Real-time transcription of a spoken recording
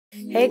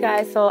Hey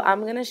guys, so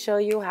I'm gonna show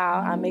you how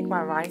I make my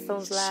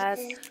rhinestones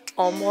last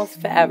almost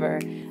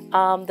forever.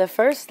 The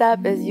first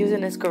step is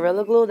using this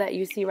Gorilla Glue that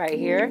you see right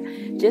here.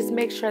 Just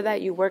make sure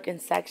that you work in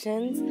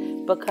sections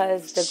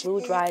because the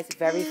glue dries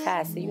very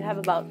fast. So you have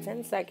about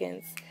 10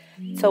 seconds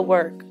to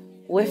work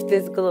with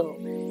this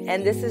glue.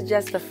 And this is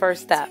just the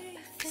first step.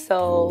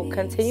 So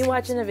continue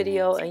watching the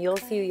video and you'll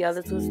see the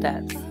other two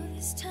steps.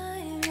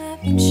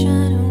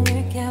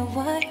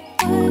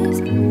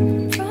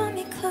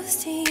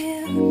 To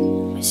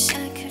you, wish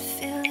I could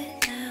feel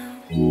it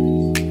now.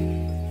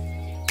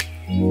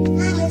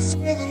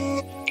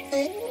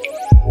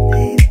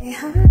 Baby,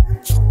 I'm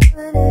not the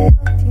one to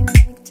help you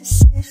make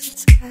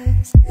decisions,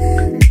 'cause I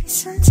need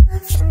some time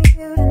from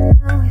you to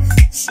know if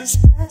this is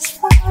best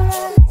for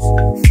us.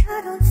 If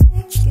I don't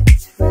think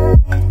it's right,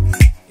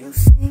 you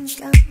think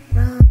I'm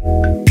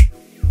wrong.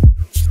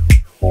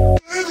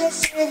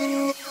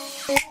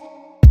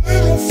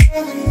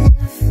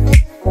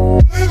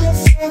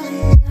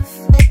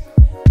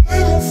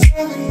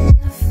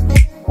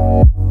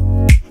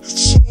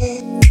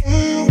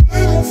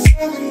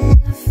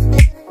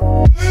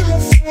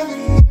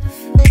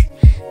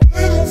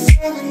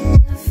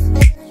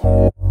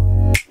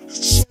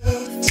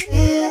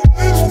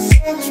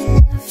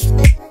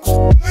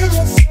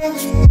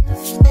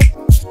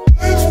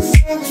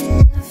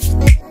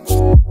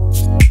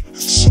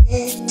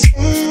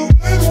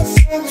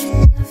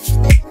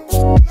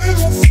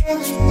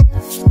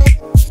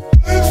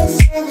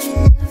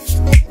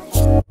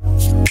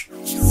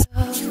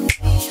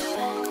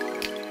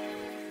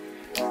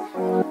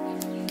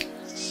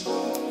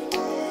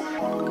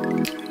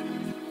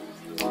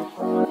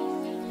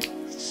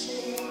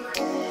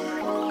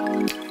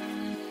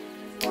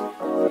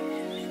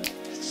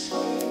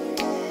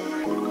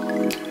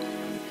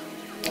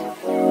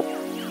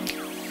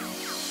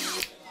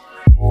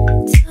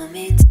 Tell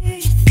me, do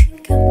you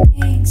think I'm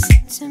being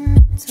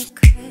sentimental?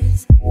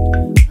 'Cause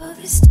all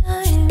this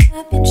time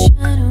I've been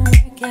trying to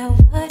work out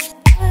what it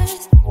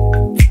was.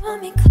 Draw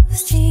me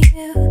close to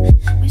you,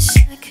 wish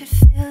I could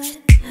feel it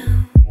now.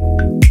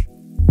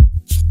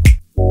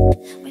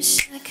 Wish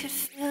I could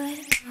feel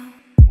it now.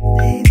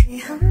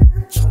 Baby, I'm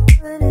not the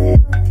one to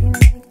help you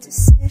make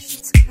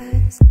decisions,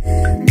 'cause I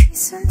need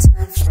some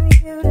time from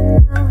you to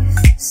know if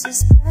this is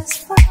best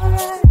for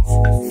us.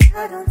 If I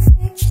don't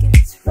think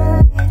it's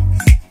right,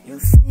 you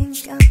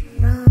think I'm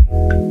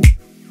wrong.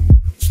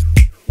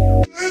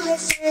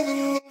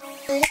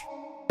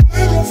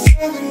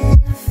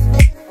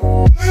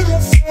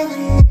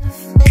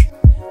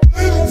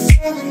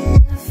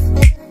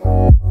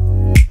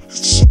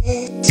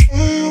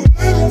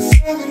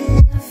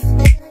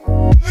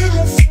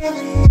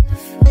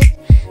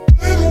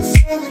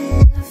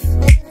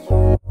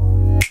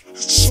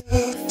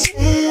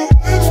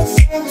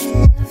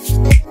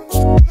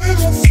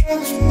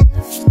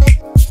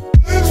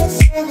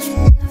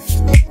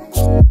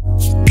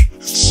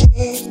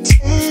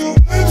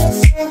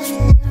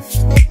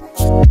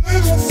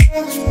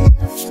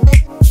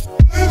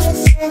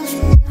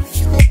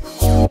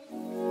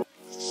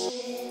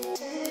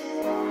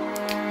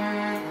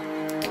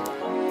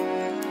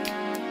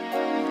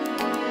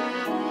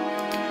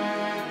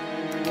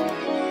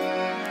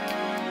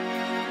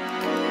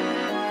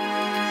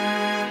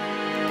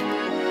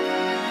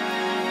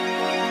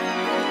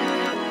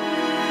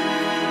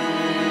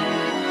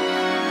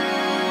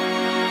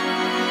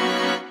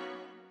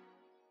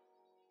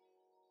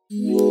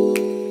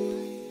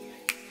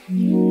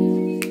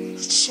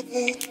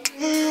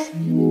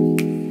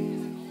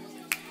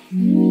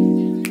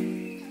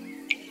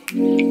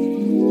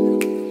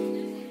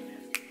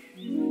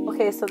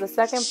 Okay, so the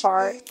second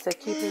part to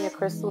keeping your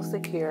crystals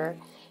secure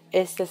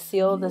is to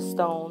seal the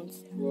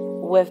stones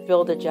with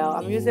Builder Gel.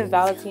 I'm using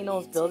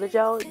Valentino's Builder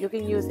Gel. You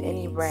can use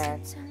any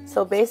brand.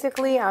 So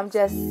basically, I'm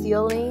just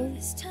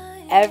sealing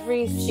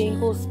every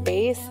single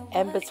space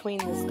in between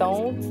the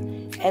stones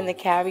and the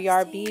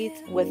caviar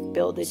beads with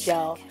Builder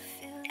Gel.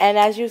 And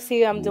as you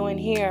see I'm doing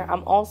here,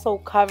 I'm also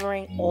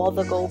covering all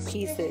the gold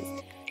pieces.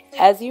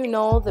 As you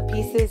know, the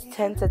pieces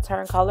tend to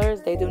turn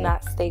colors. They do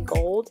not stay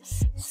gold.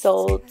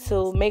 So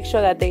to make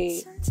sure that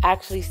they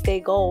actually stay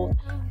gold,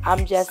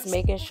 I'm just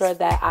making sure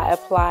that I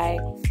apply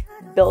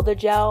Builder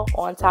Gel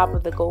on top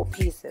of the gold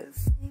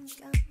pieces.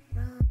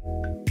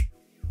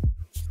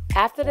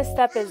 After the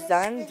step is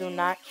done, do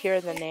not cure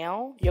the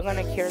nail. You're going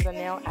to cure the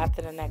nail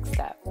after the next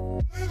step.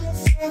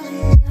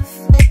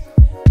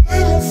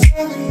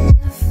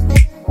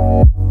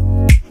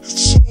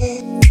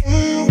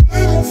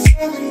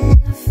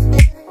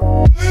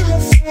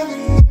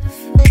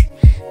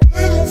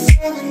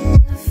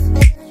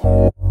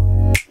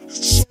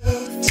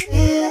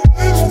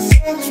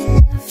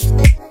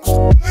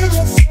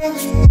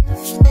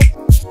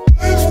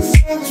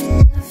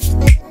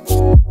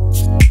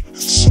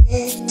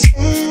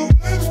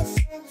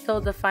 So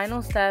the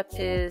final step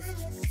is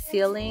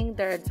sealing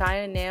the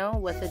entire nail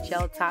with a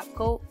gel top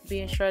coat,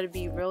 being sure to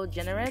be real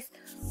generous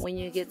when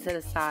you get to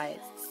the sides.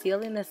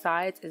 Sealing the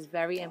sides is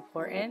very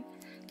important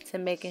to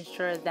making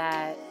sure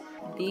that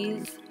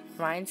these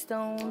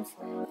rhinestones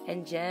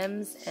and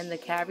gems and the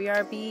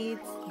caviar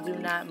beads do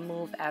not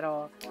move at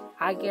all.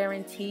 I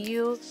guarantee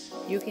you,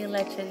 you can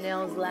let your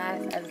nails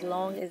last as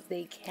long as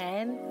they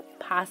can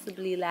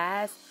possibly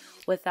last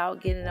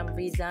without getting them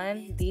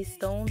redone. These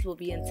stones will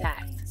be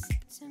intact.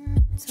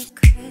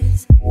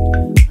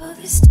 All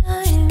this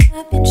time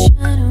I've been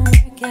trying to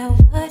work out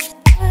what it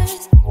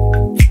was.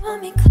 Draw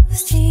me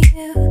close to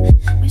you,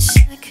 wish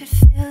I could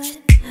feel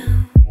it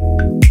now.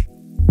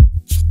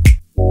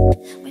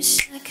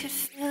 Wish I could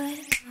feel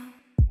it now.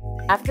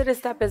 After the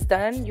step is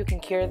done, you can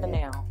cure the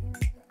nail.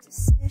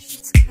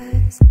 Decisions,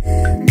 'cause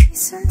need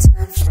some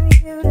time from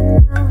you to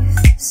know if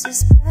this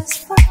is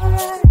best for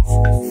us.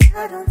 If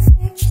I don't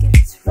think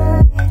it's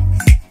right,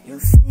 you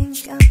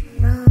think I'm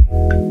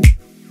wrong.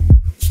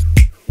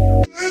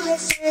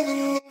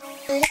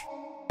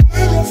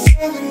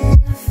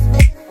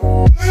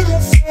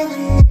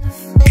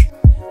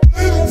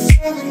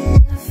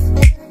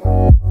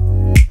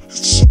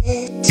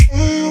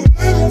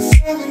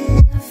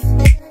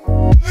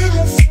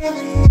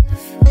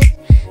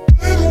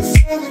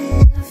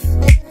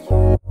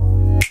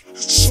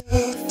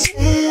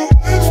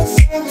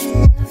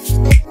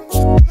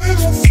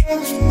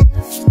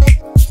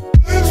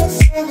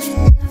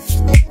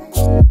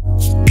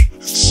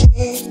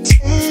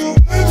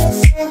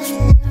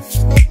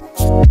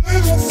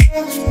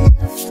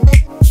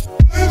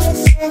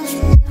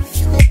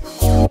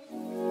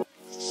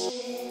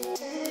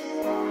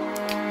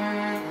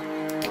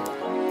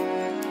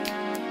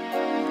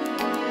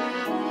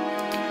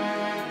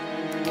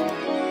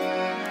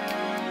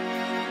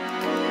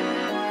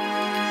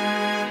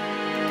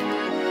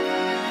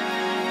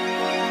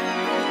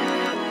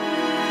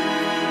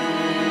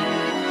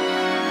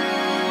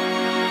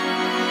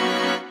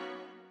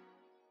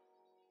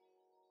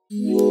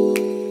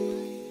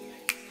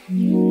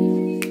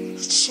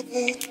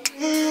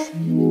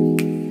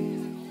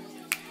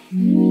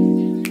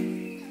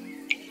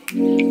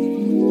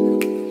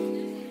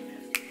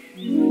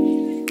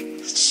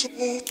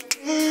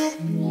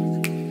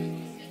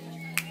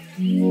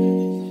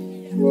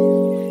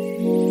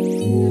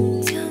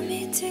 Tell me,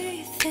 do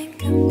you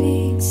think I'm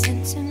being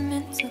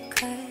sentimental?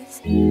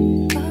 'Cause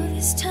all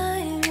this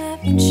time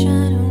I've been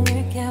trying to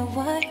work out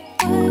what it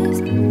was.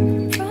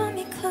 Draw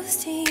me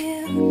close to you,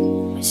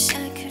 wish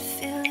I could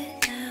feel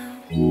it now.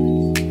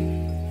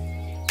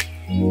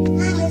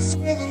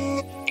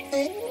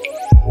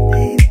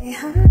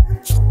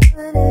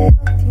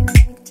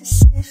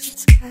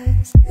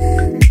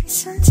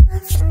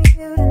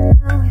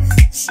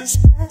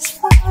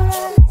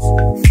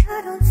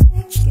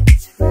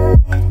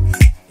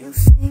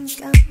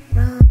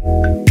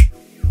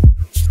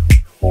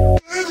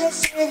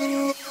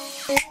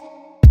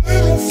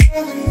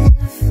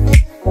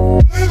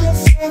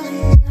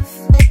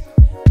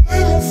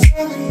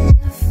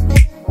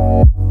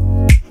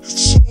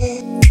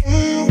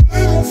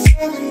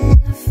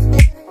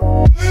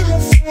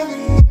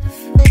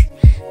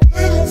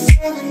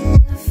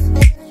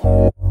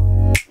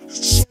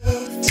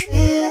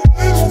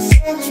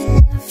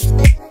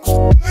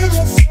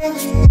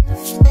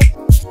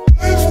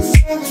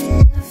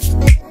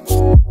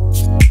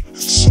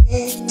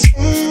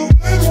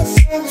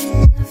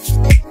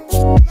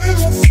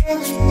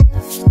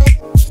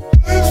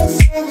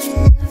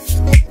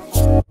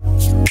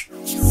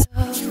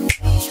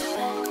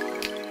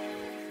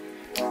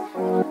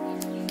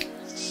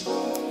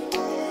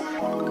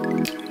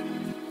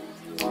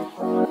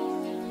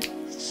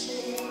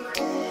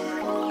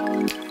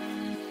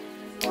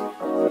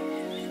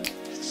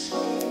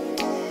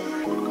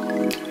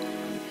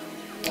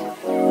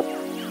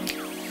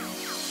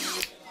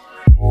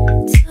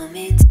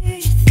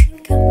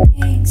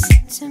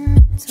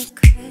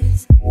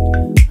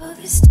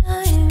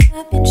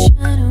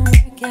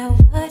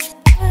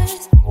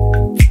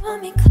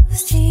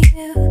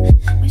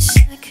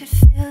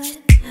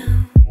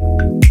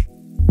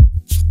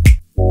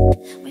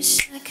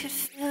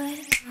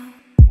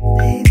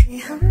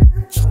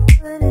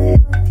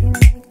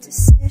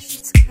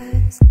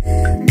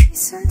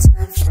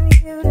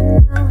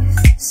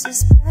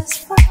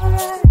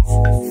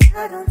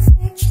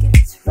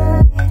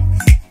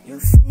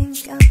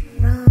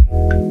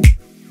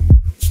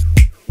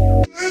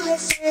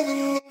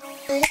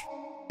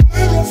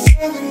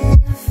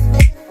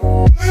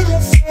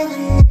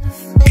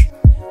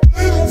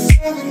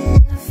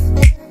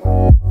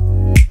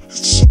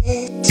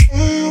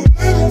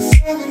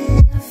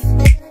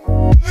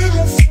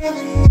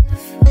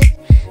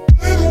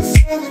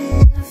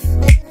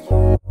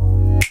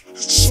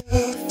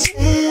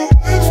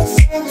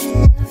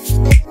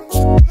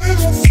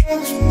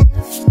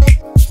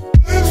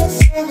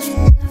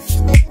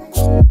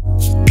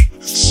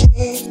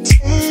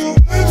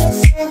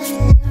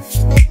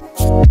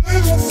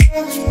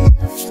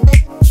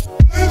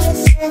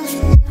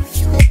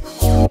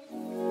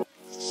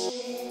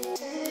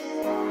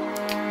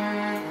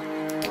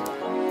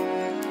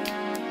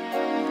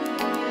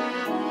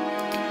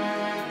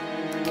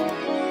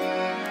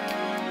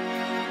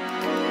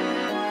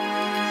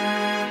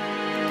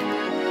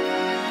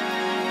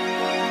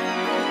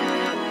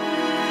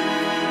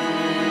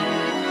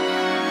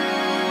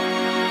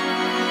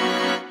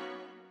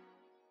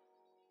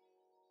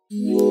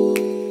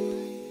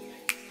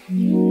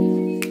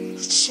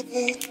 Tell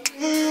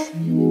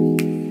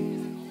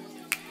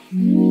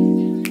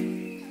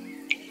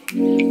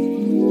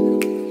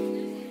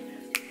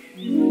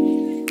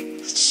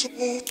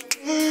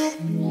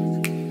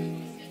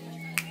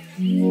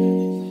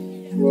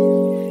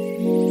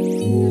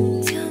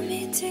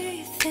me, do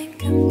you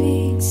think I'm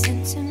being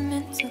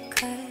sentimental?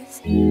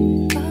 'Cause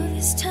all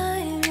this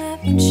time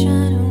I've been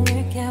trying to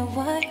work out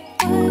what it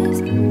was.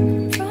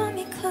 Draw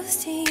me close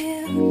to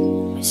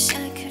you, wish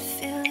I could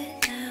feel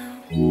it now.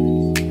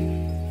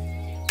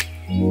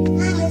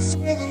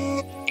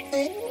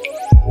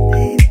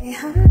 Baby,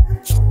 I'm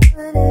not the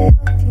one to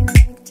help you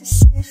make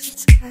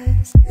decisions.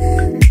 'Cause I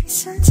need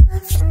some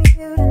time for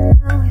you to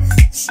know if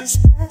this is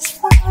best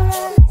for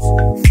us.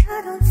 If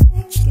I don't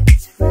think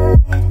it's right,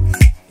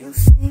 you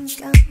think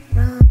I'm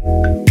wrong.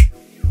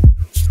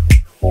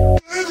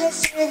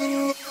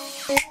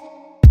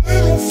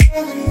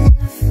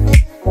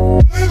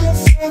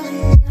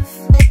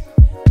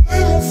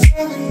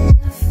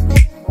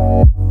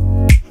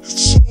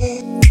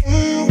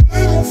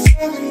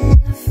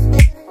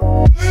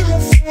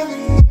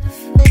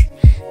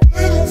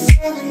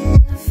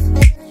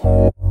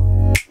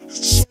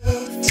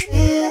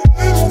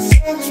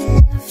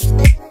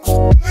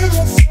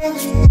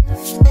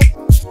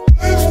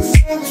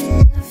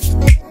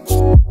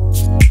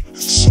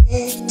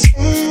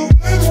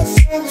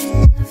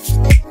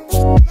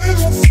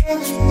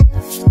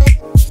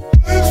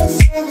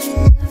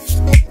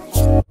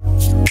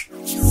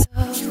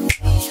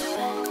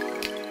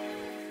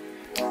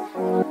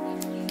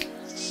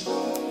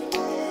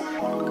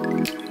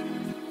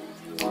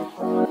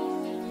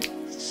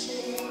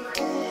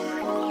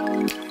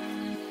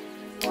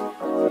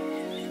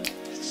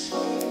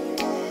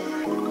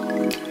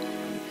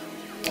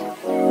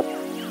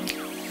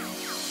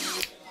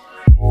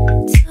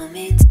 Tell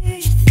me, do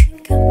you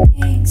think I'm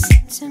being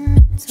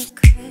sentimental?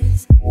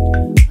 'Cause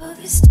all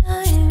this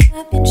time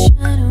I've been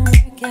trying to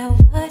work out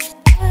what it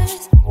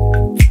was.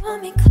 Draw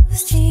me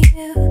close to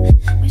you,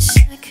 wish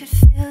I could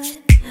feel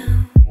it now.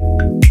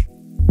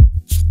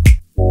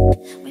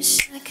 Wish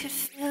I could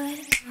feel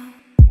it now.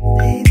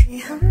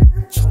 Baby, I'm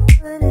not the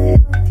one to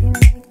help you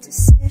make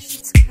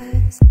decisions.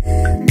 'Cause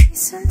I need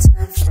some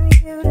time for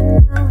you to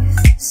know if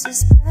this is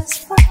best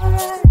for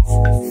us.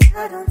 If I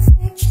don't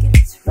think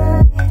it's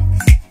right,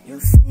 you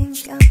think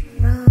I'm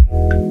wrong.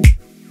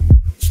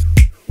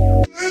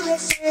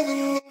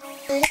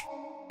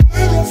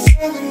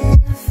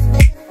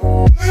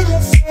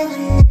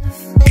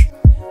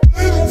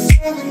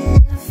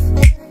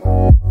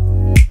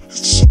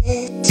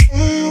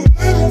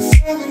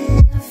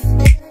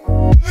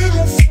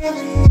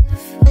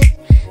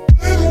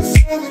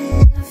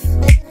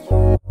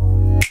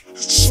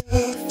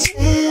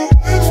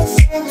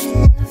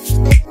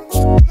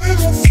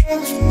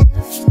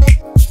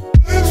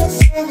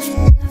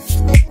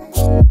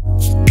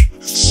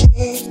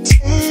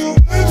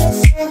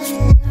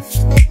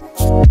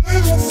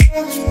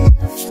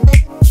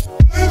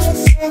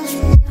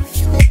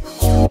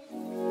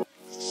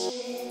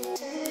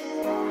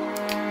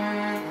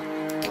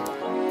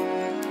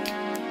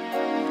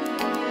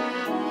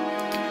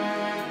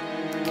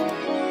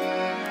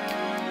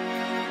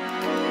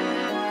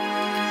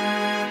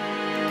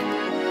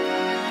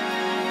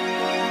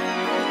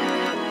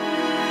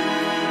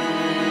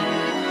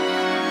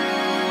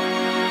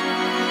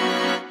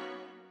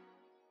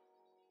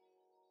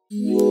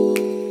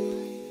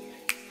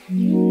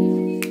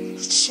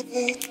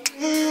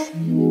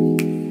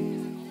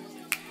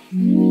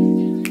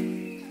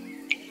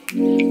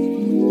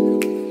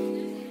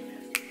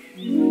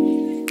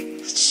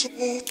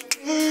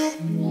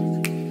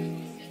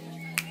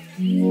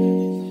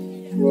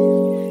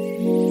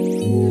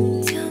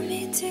 Tell me,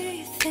 do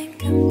you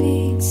think I'm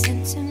being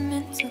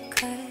sentimental?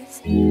 'Cause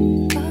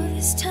all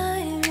this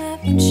time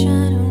I've been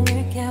trying to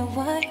work out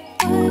what it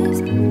was.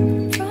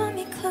 Draw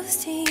me close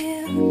to you,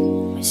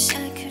 wish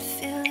I could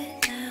feel it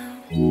now.